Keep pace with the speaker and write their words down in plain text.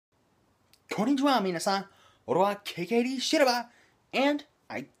Konnichiwa, minasan. Ore wa KKD Shiraba. And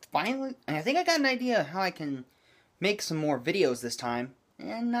I think I got an idea how I can make some more videos this time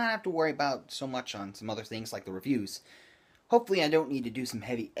and not have to worry about so much on some other things like the reviews. Hopefully I don't need to do some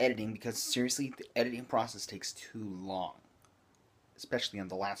heavy editing because seriously, the editing process takes too long. Especially on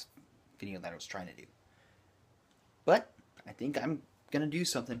the last video that I was trying to do. But I think I'm gonna do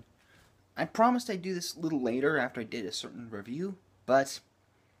something. I promised I'd do this a little later after I did a certain review, but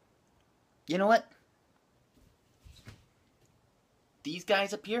you know what? These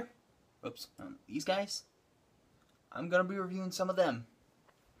guys up here, these guys, I'm gonna be reviewing some of them.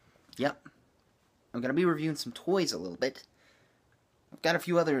 Yep, I'm gonna be reviewing some toys a little bit. I've got a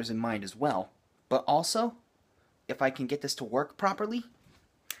few others in mind as well, but also, if I can get this to work properly,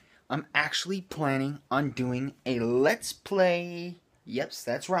 I'm actually planning on doing a Let's Play. Yep,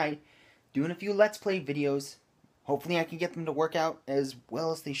 that's right. Doing a few Let's Play videos. Hopefully I can get them to work out as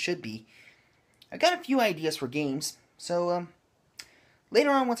well as they should be. I got a few ideas for games, so later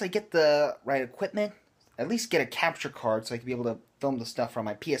on once I get the right equipment, at least get a capture card so I can be able to film the stuff from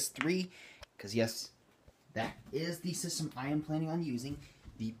my PS3. Because yes, that is the system I am planning on using.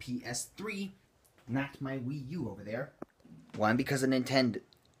 The PS3, not my Wii U over there. One, because of Nintendo.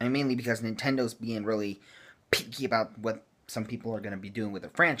 And mainly because Nintendo's being really picky about what some people are going to be doing with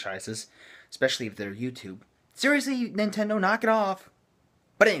their franchises, especially if they're YouTube. Seriously, Nintendo, knock it off.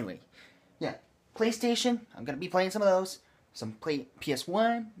 But anyway, yeah, PlayStation, I'm going to be playing some of those. Some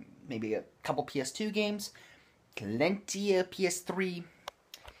PS1, maybe a couple PS2 games, plenty of PS3.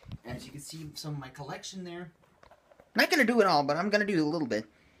 And as you can see, some of my collection there. Not going to do it all, but I'm going to do a little bit.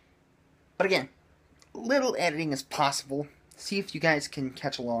 But again, little editing is possible. See if you guys can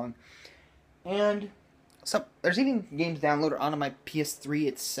catch along. And there's even games downloaded onto my PS3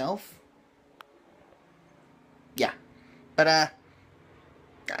 itself. Yeah. But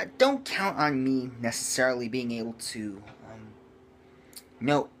don't count on me necessarily being able to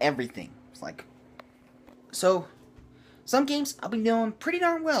know everything. It's like, so some games I'll be knowing pretty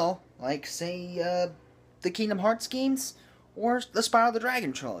darn well, like say the Kingdom Hearts games or the Spyro the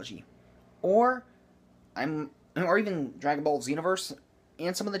Dragon trilogy. Or even Dragon Ball Xenoverse,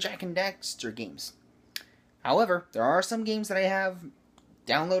 and some of the Jak and Daxter games. However, there are some games that I have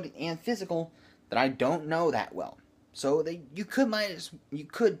downloaded and physical that I don't know that well. So you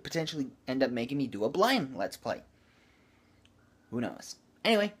could potentially end up making me do a blind Let's Play. Who knows?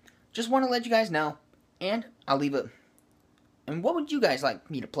 Anyway, just want to let you guys know, and I'll leave it. And what would you guys like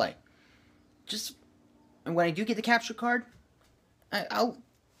me to play? And when I do get the capture card, I'll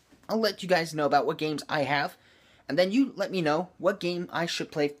let you guys know about what games I have. And then you let me know what game I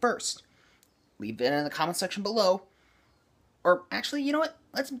should play first. Leave it in the comment section below. Or actually, you know what?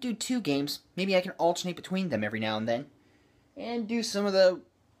 Let's do 2 games. Maybe I can alternate between them every now and then. And do some of the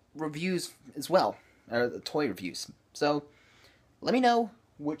reviews as well. Or the toy reviews. So, let me know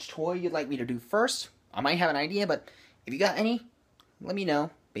which toy you'd like me to do first. I might have an idea, but if you got any, let me know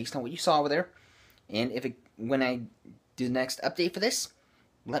based on what you saw over there. And when I do the next update for this,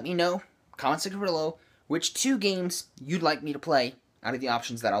 let me know, comment section below, which 2 games you'd like me to play out of the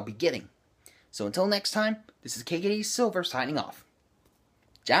options that I'll be giving. So until next time, this is KKD Silver signing off.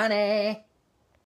 Johnny!